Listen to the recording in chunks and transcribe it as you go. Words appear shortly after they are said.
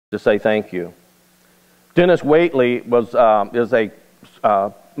to say thank you. Dennis Waitley is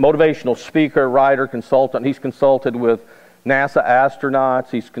a motivational speaker, writer, consultant. He's consulted with NASA astronauts.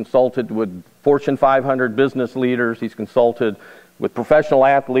 He's consulted with Fortune 500 business leaders. He's consulted with professional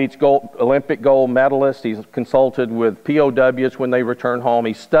athletes, Olympic gold medalists. He's consulted with POWs when they return home.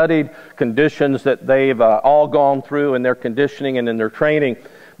 He's studied conditions that they've all gone through in their conditioning and in their training.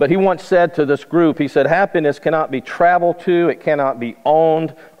 But he once said to this group, he said, happiness cannot be traveled to, it cannot be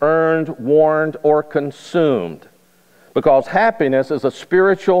owned, earned, warned, or consumed. Because happiness is a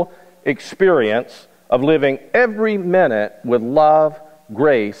spiritual experience of living every minute with love,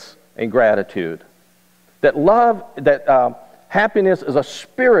 grace, and gratitude. Happiness is a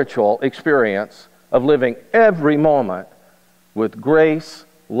spiritual experience of living every moment with grace,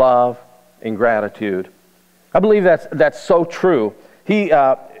 love, and gratitude. I believe that's so true.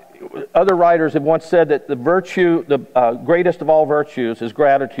 Other writers have once said that the greatest of all virtues is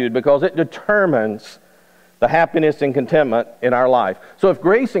gratitude because it determines the happiness and contentment in our life. So if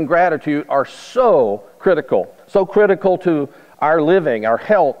grace and gratitude are so critical to our living, our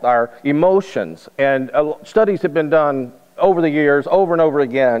health, our emotions, and studies have been done over the years, over and over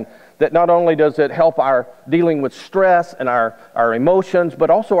again, that not only does it help our dealing with stress and our emotions, but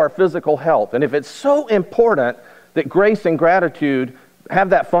also our physical health. And if it's so important that grace and gratitude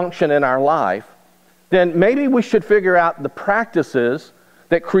have that function in our life, then maybe we should figure out the practices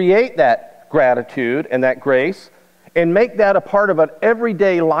that create that gratitude and that grace and make that a part of an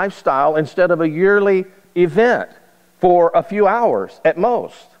everyday lifestyle instead of a yearly event for a few hours at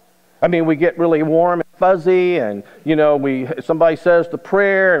most. I mean, we get really warm and fuzzy and, somebody says the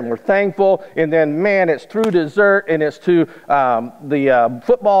prayer and we're thankful and then, man, it's through dessert and it's to the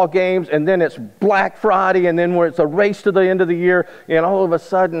football games and then it's Black Friday and then it's a race to the end of the year and all of a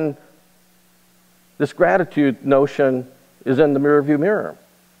sudden this gratitude notion is in the rearview mirror.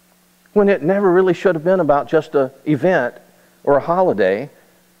 When it never really should have been about just an event or a holiday,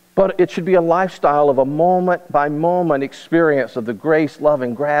 but it should be a lifestyle of a moment-by-moment experience of the grace, love,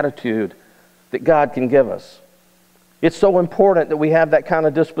 and gratitude that God can give us. It's so important that we have that kind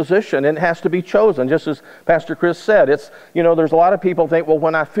of disposition, and it has to be chosen, just as Pastor Chris said. There's a lot of people think, well,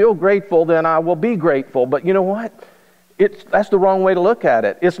 when I feel grateful, then I will be grateful. But you know what? That's the wrong way to look at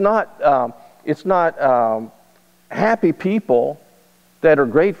it. It's not happy people that are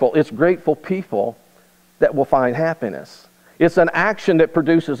grateful. It's grateful people that will find happiness. It's an action that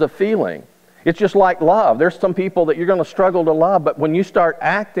produces a feeling. It's just like love. There's some people that you're going to struggle to love, but when you start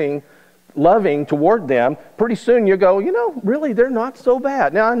acting loving toward them, pretty soon you go, really, they're not so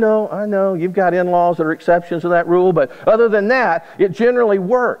bad. Now, I know, you've got in-laws that are exceptions to that rule, but other than that, it generally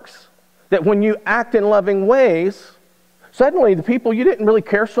works. That when you act in loving ways, suddenly the people you didn't really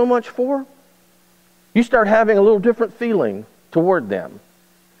care so much for, you start having a little different feeling toward them.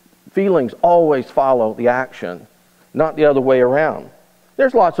 Feelings always follow the action, not the other way around.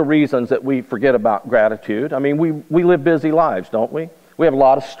 There's lots of reasons that we forget about gratitude. I mean, we live busy lives, don't we? We have a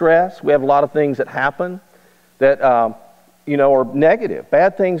lot of stress. We have a lot of things that happen that, are negative.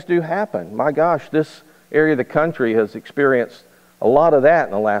 Bad things do happen. My gosh, this area of the country has experienced a lot of that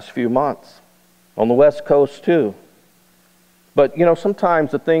in the last few months. On the West Coast, too. But,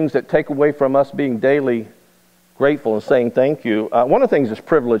 sometimes the things that take away from us being daily grateful and saying thank you. One of the things is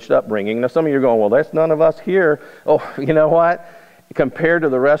privileged upbringing. Now, some of you are going, well, that's none of us here. Oh, you know what? Compared to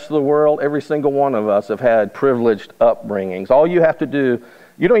the rest of the world, every single one of us have had privileged upbringings. All you have to do,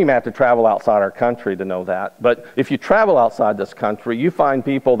 you don't even have to travel outside our country to know that. But if you travel outside this country, you find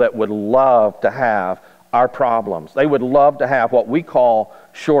people that would love to have our problems. They would love to have what we call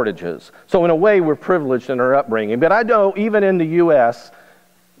shortages. So in a way, we're privileged in our upbringing. But I know even in the U.S.,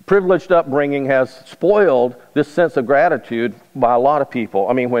 privileged upbringing has spoiled this sense of gratitude by a lot of people.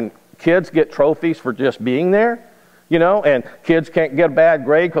 I mean, when kids get trophies for just being there, and kids can't get a bad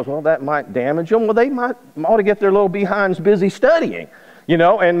grade because, well, that might damage them. Well, they ought to get their little behinds busy studying,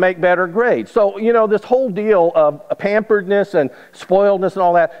 and make better grades. So, this whole deal of pamperedness and spoiledness and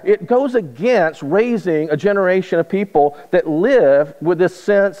all that, it goes against raising a generation of people that live with this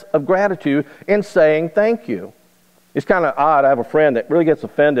sense of gratitude and saying thank you. It's kind of odd. I have a friend that really gets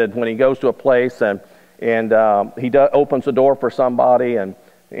offended when he goes to a place and he opens the door for somebody and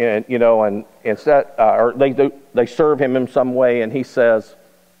instead or they serve him in some way and he says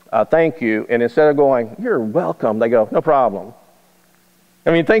thank you, and instead of going you're welcome, they go no problem.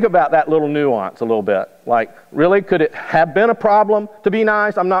 I mean, think about that little nuance a little bit. Like, really, could it have been a problem to be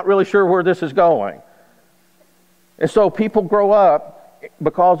nice? I'm not really sure where this is going. And so people grow up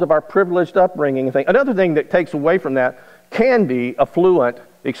because of our privileged upbringing. Another thing that takes away from that can be affluent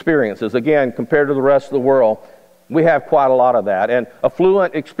experiences. Again, compared to the rest of the world, We have quite a lot of that. And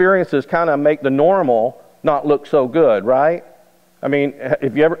affluent experiences kind of make the normal not look so good, right? I mean,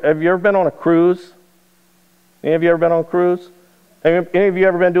 have you ever been on a cruise? Any of you ever been on a cruise? Any of you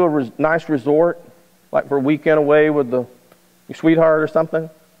ever been to a nice resort? Like for a weekend away with your sweetheart or something?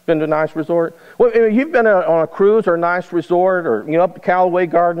 Been to a nice resort? Well, you've been on a cruise or a nice resort, or up at Callaway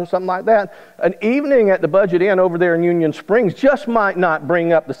Gardens, something like that. An evening at the Budget Inn over there in Union Springs just might not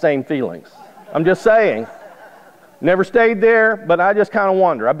bring up the same feelings. I'm just saying. Never stayed there, but I just kind of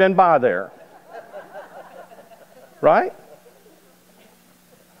wonder. I've been by there. Right?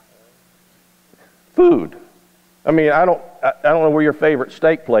 Food. I mean, I don't know where your favorite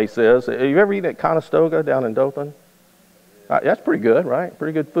steak place is. Have you ever eaten at Conestoga down in Dothan? That's pretty good, right?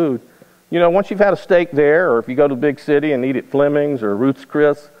 Pretty good food. Once you've had a steak there, or if you go to the big city and eat at Fleming's or Ruth's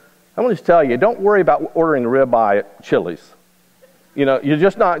Chris, I'm going to just tell you, don't worry about ordering a ribeye at Chili's. You're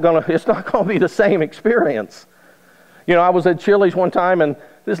just not going to, it's not going to be the same experience. I was at Chili's one time, and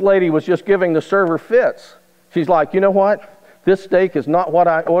this lady was just giving the server fits. She's like, you know what? This steak is not what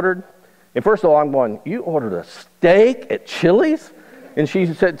I ordered. And first of all, I'm going, you ordered a steak at Chili's? And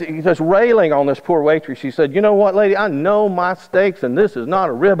she said, just railing on this poor waitress. She said, you know what, lady, I know my steaks, and this is not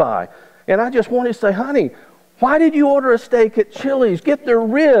a ribeye. And I just wanted to say, honey, why did you order a steak at Chili's? Get their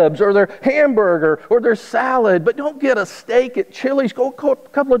ribs or their hamburger or their salad, but don't get a steak at Chili's. Go a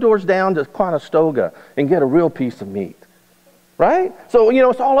couple of doors down to Conestoga and get a real piece of meat. Right? So,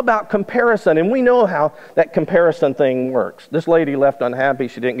 it's all about comparison, and we know how that comparison thing works. This lady left unhappy.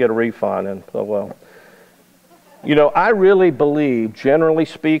 She didn't get a refund, and so, well. I really believe, generally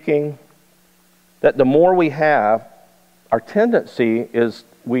speaking, that the more we have, our tendency is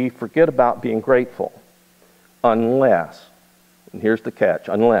we forget about being grateful. Unless, and here's the catch,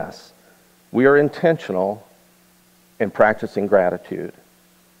 unless we are intentional in practicing gratitude.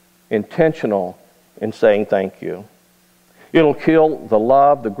 Intentional in saying thank you. It'll kill the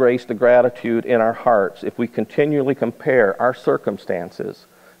love, the grace, the gratitude in our hearts if we continually compare our circumstances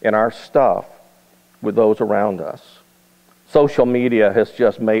and our stuff with those around us. Social media has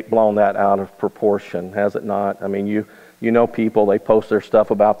just blown that out of proportion, has it not? I mean, you know people, they post their stuff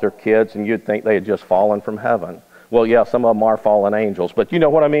about their kids, and you'd think they had just fallen from heaven. Well, yeah, some of them are fallen angels, but you know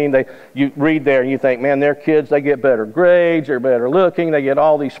what I mean? You read there and you think, man, their kids, they get better grades, they're better looking, they get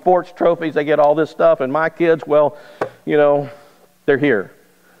all these sports trophies, they get all this stuff, and my kids, well, they're here.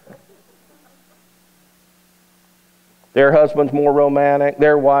 Their husband's more romantic,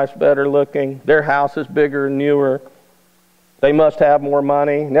 their wife's better looking, their house is bigger and newer, they must have more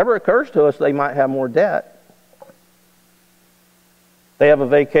money. Never occurs to us they might have more debt. They have a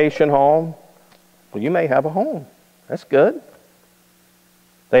vacation home. Well, you may have a home. That's good.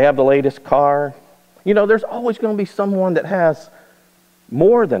 They have the latest car. There's always going to be someone that has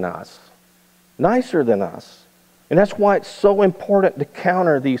more than us, nicer than us. And that's why it's so important to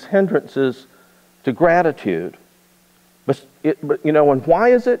counter these hindrances to gratitude. And why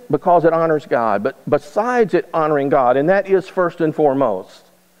is it? Because it honors God. But besides it honoring God, and that is first and foremost,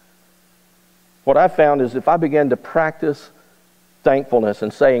 what I've found is if I begin to practice thankfulness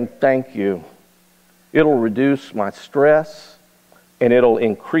and saying thank you, it'll reduce my stress and it'll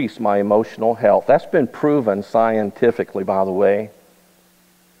increase my emotional health. That's been proven scientifically, by the way.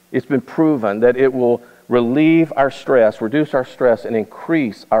 It's been proven that it will relieve our stress, reduce our stress, and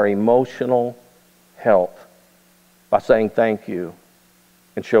increase our emotional health by saying thank you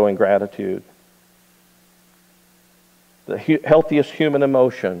and showing gratitude. The healthiest human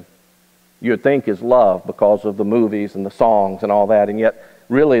emotion you would think is love because of the movies and the songs and all that, and yet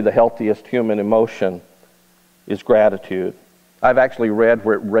really the healthiest human emotion is gratitude. I've actually read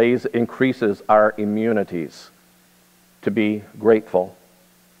where it increases our immunities to be grateful.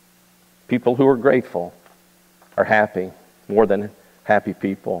 People who are grateful are happy. More than happy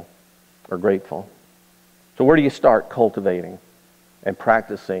people are grateful. So where do you start cultivating and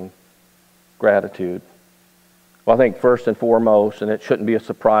practicing gratitude? Well, I think first and foremost, and it shouldn't be a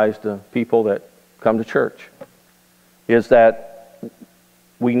surprise to people that come to church, is that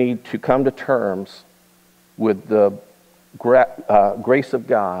we need to come to terms with the grace of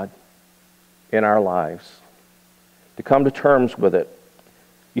God in our lives. To come to terms with it.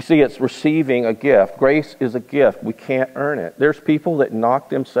 You see, it's receiving a gift. Grace is a gift. We can't earn it. There's people that knock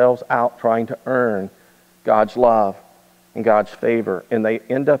themselves out trying to earn God's love and God's favor, and they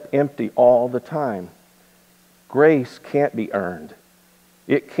end up empty all the time. Grace can't be earned.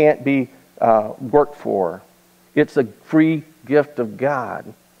 It can't be worked for. It's a free gift of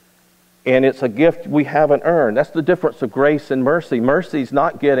God. And it's a gift we haven't earned. That's the difference of grace and mercy. Mercy is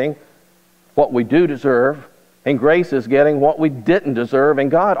not getting what we do deserve, and grace is getting what we didn't deserve.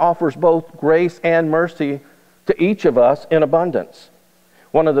 And God offers both grace and mercy to each of us in abundance.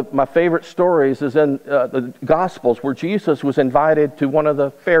 One of my favorite stories is in the Gospels, where Jesus was invited to one of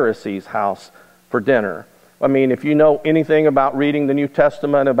the Pharisees' house for dinner. I mean, if you know anything about reading the New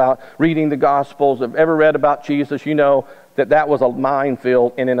Testament, about reading the Gospels, have ever read about Jesus, you know that that was a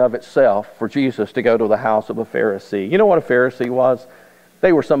minefield in and of itself for Jesus to go to the house of a Pharisee. You know what a Pharisee was?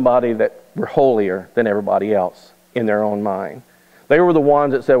 They were somebody that were holier than everybody else in their own mind. They were the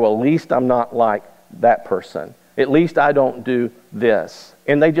ones that said, well, at least I'm not like that person. At least I don't do this.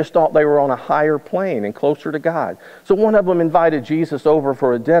 And they just thought they were on a higher plane and closer to God. So one of them invited Jesus over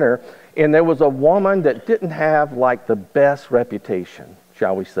for a dinner, and there was a woman that didn't have like the best reputation,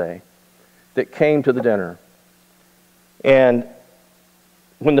 shall we say, that came to the dinner. And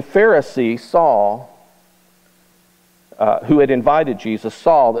when the Pharisee saw, who had invited Jesus,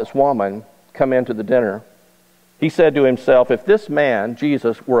 saw this woman come into the dinner, he said to himself, if this man,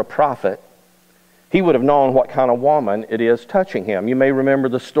 Jesus, were a prophet, he would have known what kind of woman it is touching him. You may remember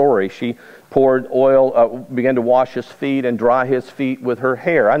the story. She poured oil, began to wash his feet and dry his feet with her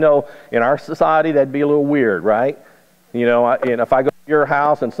hair. I know in our society that'd be a little weird, right? You know, and if I go to your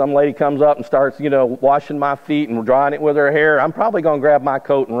house and some lady comes up and starts, you know, washing my feet and drying it with her hair, I'm probably going to grab my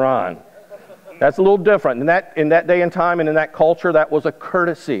coat and run. That's a little different. In that day and time and in that culture, that was a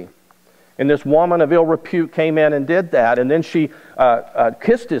courtesy. And this woman of ill repute came in and did that. And then she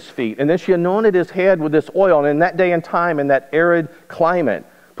kissed his feet. And then she anointed his head with this oil. And in that day and time, in that arid climate,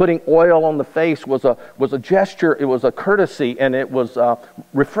 putting oil on the face was a gesture. It was a courtesy, and it was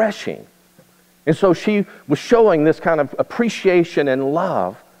refreshing. And so she was showing this kind of appreciation and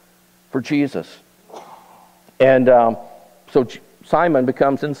love for Jesus. And so Simon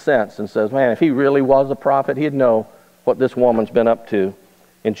becomes incensed and says, man, if he really was a prophet, he'd know what this woman's been up to.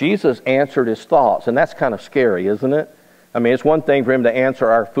 And Jesus answered his thoughts, and that's kind of scary, isn't it? I mean, it's one thing for him to answer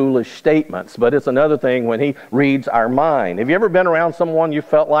our foolish statements, but it's another thing when he reads our mind. Have you ever been around someone you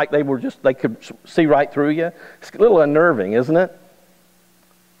felt like they could see right through you? It's a little unnerving, isn't it?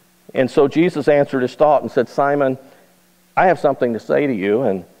 And so Jesus answered his thought and said, Simon, I have something to say to you.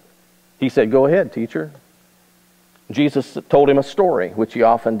 And he said, go ahead, teacher. Jesus told him a story, which he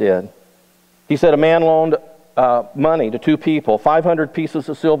often did. He said, a man loaned money to two people, 500 pieces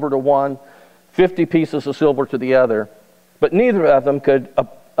of silver to one, 50 pieces of silver to the other, but neither of them could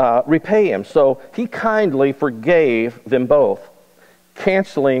repay him. So he kindly forgave them both,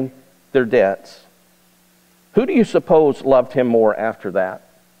 canceling their debts. Who do you suppose loved him more after that?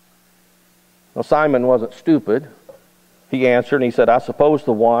 Well, Simon wasn't stupid. He answered and he said, I suppose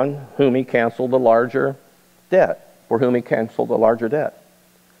the one whom he canceled the larger debt, for whom he canceled the larger debt.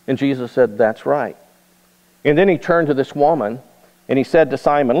 And Jesus said, that's right. And then he turned to this woman and he said to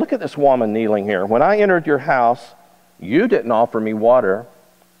Simon, look at this woman kneeling here. When I entered your house, you didn't offer me water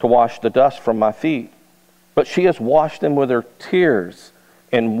to wash the dust from my feet, but she has washed them with her tears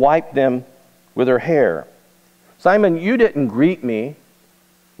and wiped them with her hair. Simon, you didn't greet me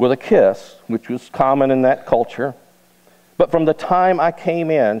with a kiss, which was common in that culture, but from the time I came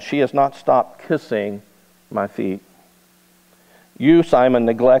in, she has not stopped kissing my feet. You, Simon,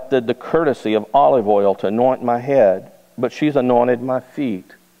 neglected the courtesy of olive oil to anoint my head, but she's anointed my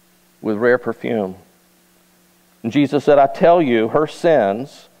feet with rare perfume. And Jesus said, I tell you, her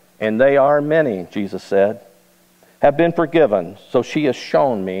sins, and they are many, Jesus said, have been forgiven, so she has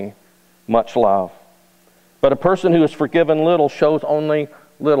shown me much love. But a person who is forgiven little shows only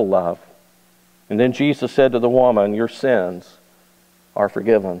little love. And then Jesus said to the woman, your sins are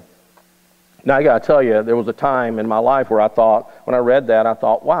forgiven. Now, I got to tell you, there was a time in my life where I thought, when I read that, I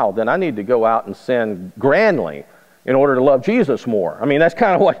thought, wow, then I need to go out and sin grandly in order to love Jesus more. I mean, that's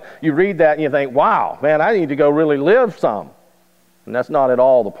kind of what you read that and you think, wow, man, I need to go really live some. And that's not at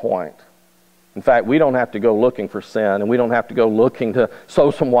all the point. In fact, we don't have to go looking for sin, and we don't have to go looking to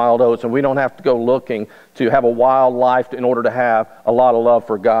sow some wild oats, and we don't have to go looking to have a wild life in order to have a lot of love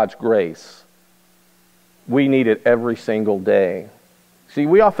for God's grace. We need it every single day. See,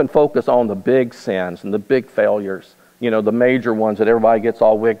 we often focus on the big sins and the big failures, you know, the major ones that everybody gets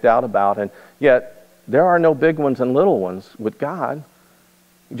all wigged out about, and yet there are no big ones and little ones with God.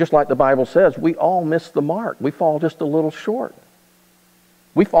 Just like the Bible says, we all miss the mark. We fall just a little short.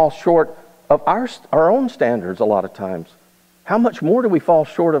 We fall short of our own standards a lot of times. How much more do we fall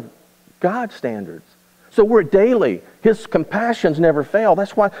short of God's standards? So we're daily. His compassions never fail.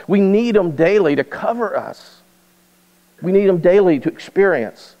 That's why we need them daily to cover us. We need them daily to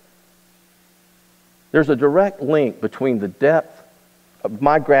experience. There's a direct link between the depth of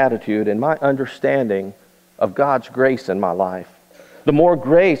my gratitude and my understanding of God's grace in my life. The more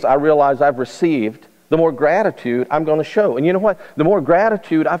grace I realize I've received, the more gratitude I'm going to show. And you know what? The more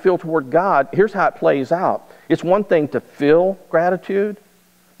gratitude I feel toward God, here's how it plays out. It's one thing to feel gratitude,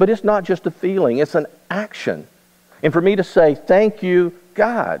 but it's not just a feeling, it's an action. And for me to say, thank you,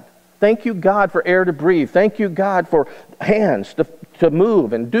 God. Thank you, God, for air to breathe. Thank you, God, for hands to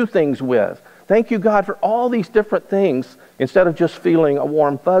move and do things with. Thank you, God, for all these different things, instead of just feeling a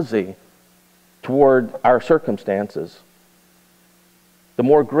warm fuzzy toward our circumstances. The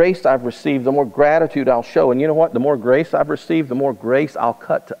more grace I've received, the more gratitude I'll show. And you know what? The more grace I've received, the more grace I'll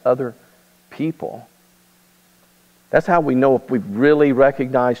cut to other people. That's how we know if we've really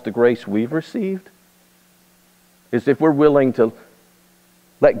recognized the grace we've received, is if we're willing to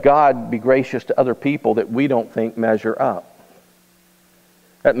let God be gracious to other people that we don't think measure up.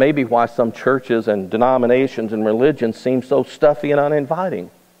 That may be why some churches and denominations and religions seem so stuffy and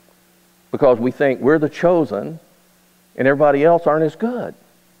uninviting. Because we think we're the chosen and everybody else aren't as good.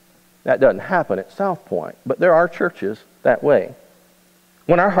 That doesn't happen at SouthPoint, but there are churches that way.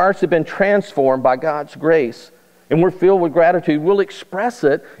 When our hearts have been transformed by God's grace and we're filled with gratitude, we'll express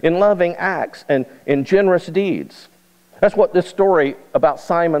it in loving acts and in generous deeds. That's what this story about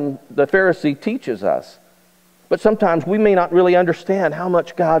Simon the Pharisee teaches us. But sometimes we may not really understand how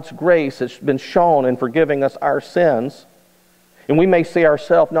much God's grace has been shown in forgiving us our sins. And we may see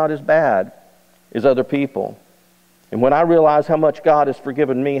ourselves not as bad as other people. And when I realize how much God has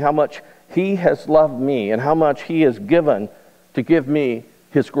forgiven me, how much He has loved me, and how much He has given to give me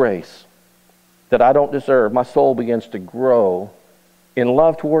His grace that I don't deserve, my soul begins to grow in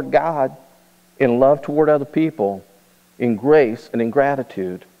love toward God, in love toward other people, in grace and in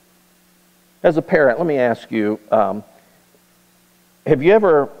gratitude. As a parent, let me ask you, have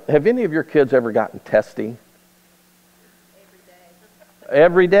any of your kids ever gotten testy?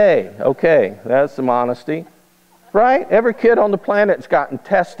 Every day. Okay, that's some honesty. Right? Every kid on the planet's gotten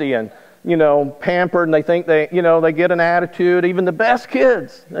testy and, pampered, and they think they get an attitude. Even the best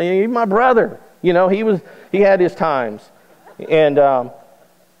kids. Even my brother, he had his times. And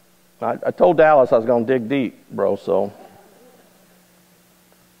I told Dallas I was going to dig deep, bro, so.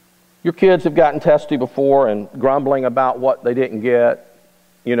 Your kids have gotten testy before and grumbling about what they didn't get.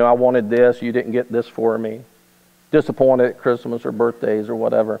 I wanted this, you didn't get this for me. Disappointed at Christmas or birthdays or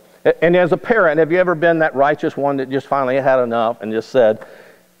whatever. And as a parent, have you ever been that righteous one that just finally had enough and just said,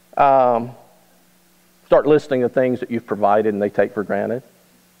 start listing the things that you've provided and they take for granted?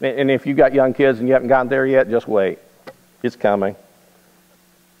 And if you've got young kids and you haven't gotten there yet, just wait. It's coming.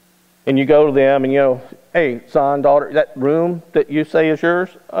 And you go to them and hey, son, daughter, that room that you say is yours,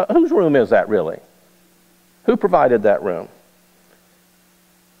 whose room is that really? Who provided that room?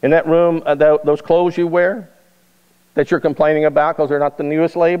 In that room, those clothes you wear that you're complaining about because they're not the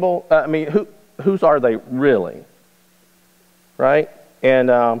newest label, whose are they really? Right? And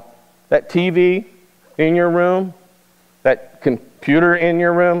that TV in your room, that computer in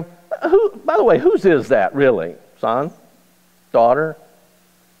your room, by the way, whose is that really? Son? Daughter?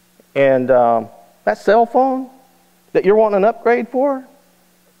 And that cell phone that you're wanting an upgrade for?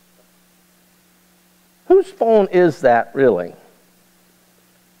 Whose phone is that really?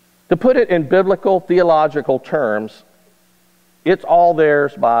 To put it in biblical, theological terms, it's all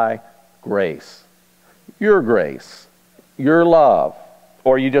theirs by grace. Your grace, your love,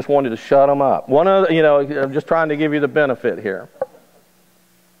 or you just wanted to shut them up. I'm just trying to give you the benefit here.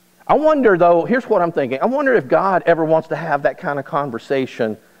 I wonder, though, here's what I'm thinking. I wonder if God ever wants to have that kind of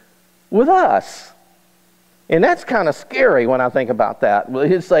conversation with us. And that's kind of scary when I think about that.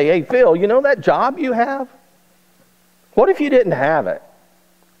 He'd say, hey, Phil, that job you have? What if you didn't have it?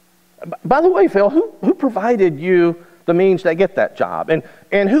 By the way, Phil, who provided you the means to get that job?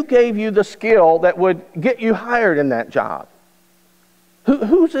 And who gave you the skill that would get you hired in that job?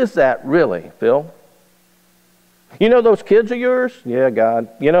 Whose is that really, Phil? Those kids are yours? Yeah, God.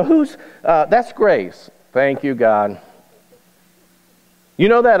 That's grace. Thank you, God.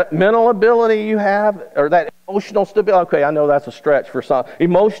 That mental ability you have, or that emotional stability? Okay, I know that's a stretch for some.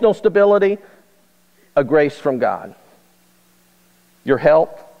 Emotional stability, a grace from God. Your health,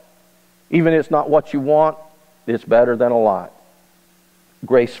 even if it's not what you want, it's better than a lot.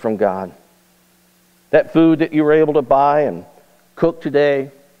 Grace from God. That food that you were able to buy and cook today,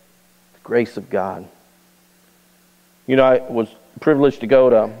 the grace of God. I was privileged to go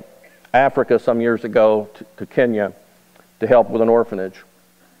to Africa some years ago, to Kenya, to help with an orphanage.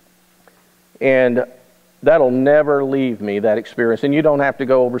 And that'll never leave me, that experience. And you don't have to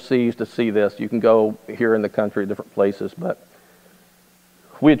go overseas to see this. You can go here in the country, different places. But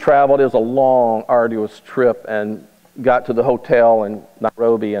we had traveled. It was a long, arduous trip, and got to the hotel in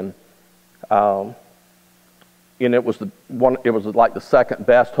Nairobi. And and it was like the second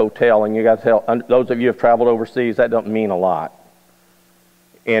best hotel, and you got to tell, those of you who have traveled overseas, that doesn't mean a lot.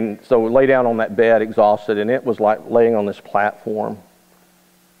 And so we lay down on that bed exhausted, and it was like laying on this platform.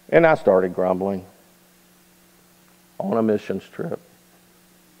 And I started grumbling on a missions trip.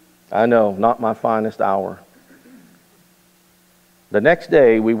 I know, not my finest hour. The next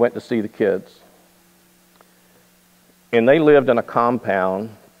day, we went to see the kids. And they lived in a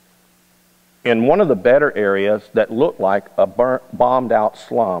compound in one of the better areas that looked like a bombed out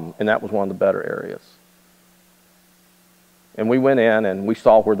slum, and that was one of the better areas. And we went in and we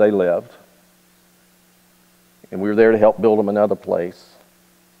saw where they lived. And we were there to help build them another place.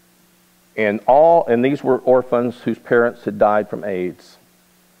 And these were orphans whose parents had died from AIDS.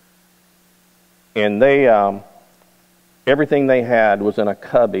 And they, everything they had was in a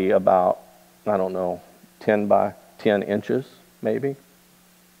cubby about, 10 by 10 inches, maybe.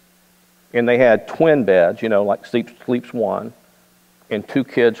 And they had twin beds, like sleeps one, and 2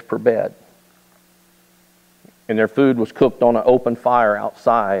 kids per bed. And their food was cooked on an open fire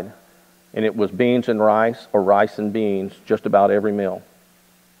outside, and it was beans and rice, or rice and beans, just about every meal.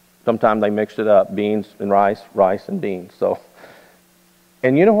 Sometimes they mixed it up, beans and rice, rice and beans.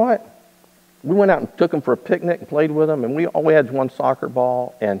 And you know what? We went out and took them for a picnic and played with them, and we had one soccer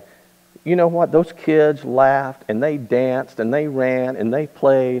ball, and you know what? Those kids laughed, and they danced, and they ran, and they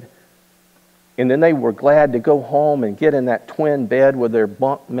played, and then they were glad to go home and get in that twin bed with their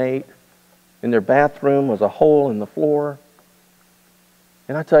bunk mate. In their bathroom was a hole in the floor.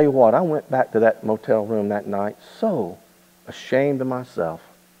 And I tell you what, I went back to that motel room that night so ashamed of myself.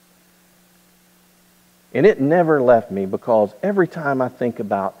 And it never left me, because every time I think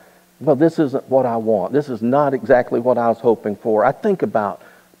about, well, this isn't what I want, this is not exactly what I was hoping for, I think about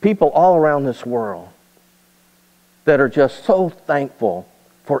people all around this world that are just so thankful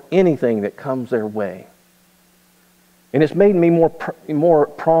for anything that comes their way. And it's made me more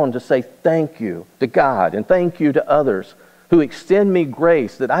prone to say thank you to God and thank you to others who extend me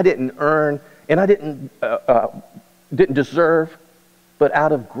grace that I didn't earn and I didn't deserve, but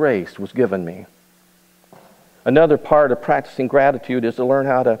out of grace was given me. Another part of practicing gratitude is to learn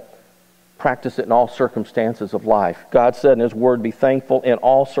how to practice it in all circumstances of life. God said in His Word, be thankful in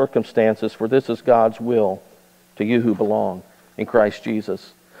all circumstances, for this is God's will to you who belong in Christ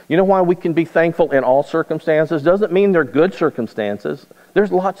Jesus. You know why we can be thankful in all circumstances? Doesn't mean they're good circumstances.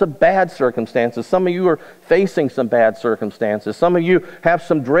 There's lots of bad circumstances. Some of you are facing some bad circumstances. Some of you have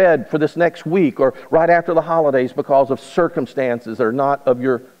some dread for this next week or right after the holidays because of circumstances that are not of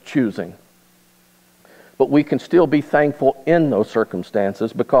your choosing. But we can still be thankful in those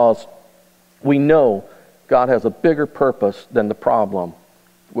circumstances because we know God has a bigger purpose than the problem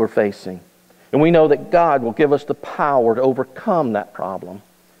we're facing. And we know that God will give us the power to overcome that problem.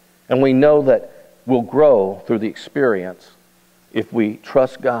 And we know that we'll grow through the experience if we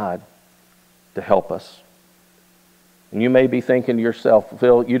trust God to help us. And you may be thinking to yourself,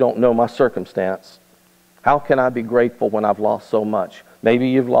 Phil, you don't know my circumstance. How can I be grateful when I've lost so much? Maybe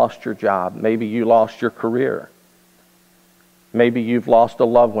you've lost your job. Maybe you lost your career. Maybe you've lost a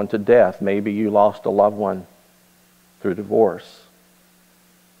loved one to death. Maybe you lost a loved one through divorce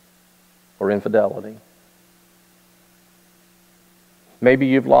or infidelity. Maybe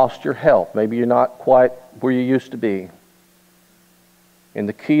you've lost your health. Maybe you're not quite where you used to be. And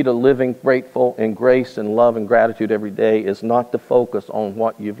the key to living grateful in grace and love and gratitude every day is not to focus on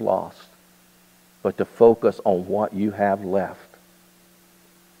what you've lost, but to focus on what you have left.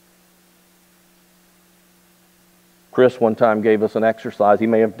 Chris one time gave us an exercise. He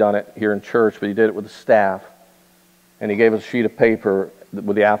may have done it here in church, but he did it with the staff. And he gave us a sheet of paper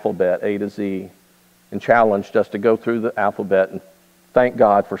with the alphabet, A to Z, and challenged us to go through the alphabet and thank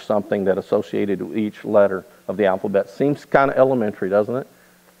God for something that associated with each letter of the alphabet. Seems kind of elementary, doesn't it?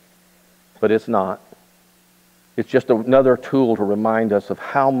 But it's not. It's just another tool to remind us of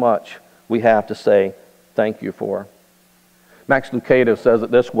how much we have to say thank you for. Max Lucado says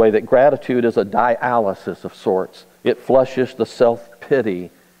it this way, that gratitude is a dialysis of sorts. It flushes the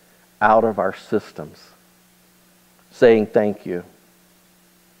self-pity out of our systems. Saying thank you.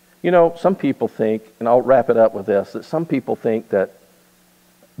 You know, some people think, and I'll wrap it up with this, that some people think that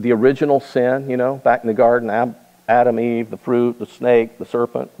the original sin, you know, back in the garden, Adam, Eve, the fruit, the snake, the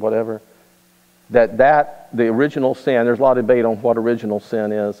serpent, whatever, the original sin, there's a lot of debate on what original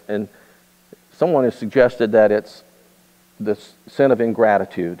sin is, and someone has suggested that it's the sin of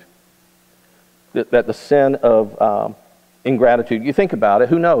ingratitude. That the sin of ingratitude, you think about it,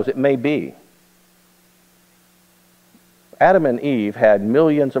 who knows, it may be. Adam and Eve had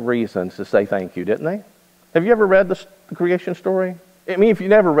millions of reasons to say thank you, didn't they? Have you ever read the creation story? I mean, if you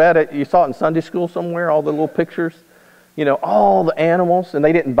never read it, you saw it in Sunday school somewhere, all the little pictures. You know, all the animals, and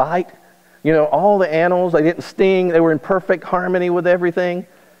they didn't bite. You know, all the animals, they didn't sting. They were in perfect harmony with everything.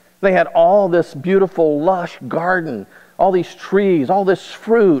 They had all this beautiful, lush garden, all these trees, all this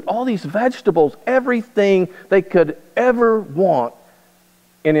fruit, all these vegetables, everything they could ever want,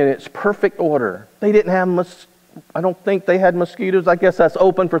 and in its perfect order. They didn't have, I don't think they had mosquitoes. I guess that's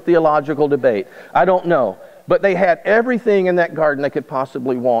open for theological debate. I don't know. But they had everything in that garden they could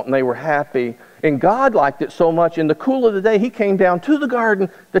possibly want, and they were happy. And God liked it so much, in the cool of the day, He came down to the garden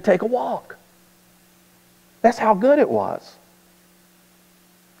to take a walk. That's how good it was.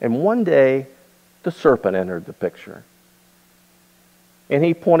 And one day, the serpent entered the picture. And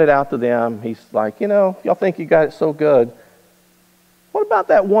he pointed out to them, he's like, you know, y'all think you got it so good. What about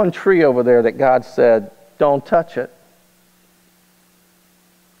that one tree over there that God said, don't touch it?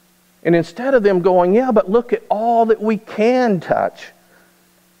 And instead of them going, yeah, but look at all that we can touch,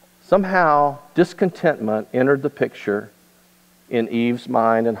 somehow discontentment entered the picture in Eve's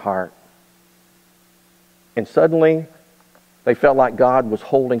mind and heart. And suddenly, they felt like God was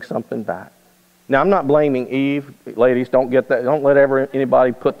holding something back. Now, I'm not blaming Eve. Ladies, don't get that. Don't let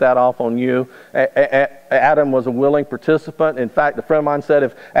anybody put that off on you. Adam was a willing participant. In fact, a friend of mine said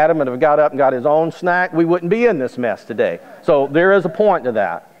if Adam had got up and got his own snack, we wouldn't be in this mess today. So there is a point to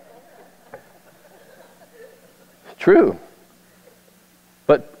that. True.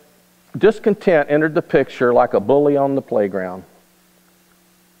 But discontent entered the picture like a bully on the playground.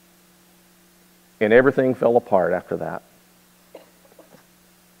 And everything fell apart after that.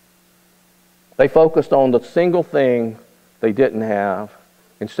 They focused on the single thing they didn't have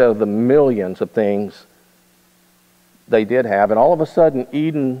instead of the millions of things they did have. And all of a sudden,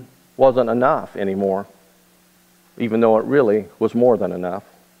 Eden wasn't enough anymore, even though it really was more than enough.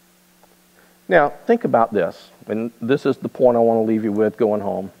 Now, think about this, and this is the point I want to leave you with going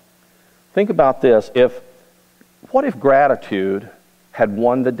home. Think about this. What if gratitude had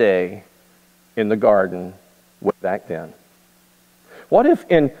won the day in the garden way back then? What if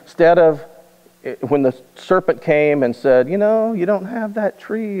instead of when the serpent came and said, you know, you don't have that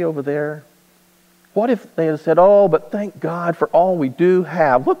tree over there. What if they had said, oh, but thank God for all we do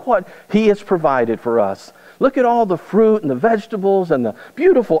have. Look what He has provided for us. Look at all the fruit and the vegetables and the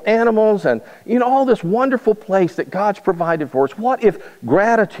beautiful animals and, you know, all this wonderful place that God's provided for us. What if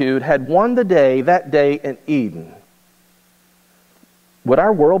gratitude had won the day that day in Eden? Would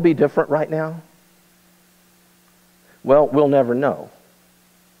our world be different right now? Well, we'll never know.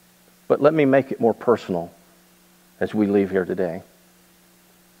 But let me make it more personal as we leave here today.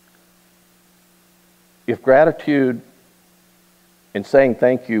 If gratitude and saying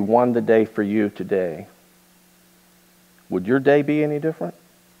thank you won the day for you today, would your day be any different?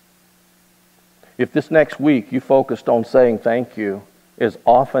 If this next week you focused on saying thank you as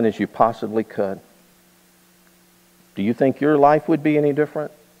often as you possibly could, do you think your life would be any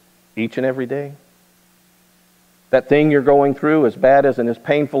different each and every day? That thing you're going through, as bad as and as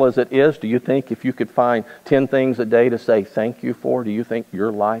painful as it is, do you think if you could find 10 things a day to say thank you for, do you think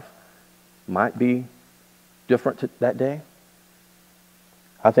your life might be different that day?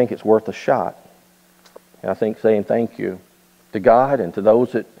 I think it's worth a shot. And I think saying thank you to God and to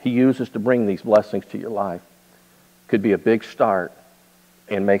those that He uses to bring these blessings to your life could be a big start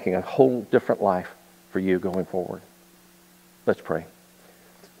in making a whole different life for you going forward. Let's pray.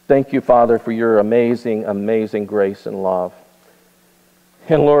 Thank you, Father, for your amazing, amazing grace and love.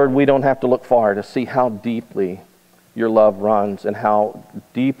 And Lord, we don't have to look far to see how deeply your love runs and how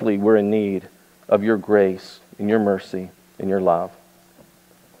deeply we're in need of your grace and your mercy and your love.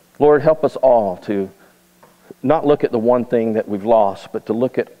 Lord, help us all to not look at the one thing that we've lost, but to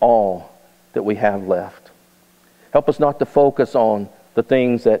look at all that we have left. Help us not to focus on the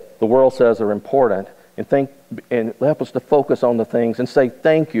things that the world says are important, and help us to focus on the things and say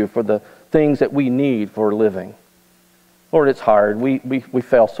thank you for the things that we need for living. Lord, it's hard. We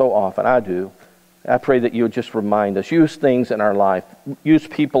fail so often. I do. I pray that you would just remind us. Use things in our life. Use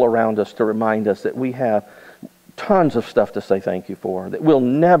people around us to remind us that we have tons of stuff to say thank you for, that we'll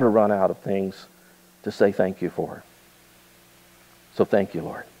never run out of things to say thank you for. So thank you,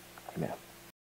 Lord. Amen.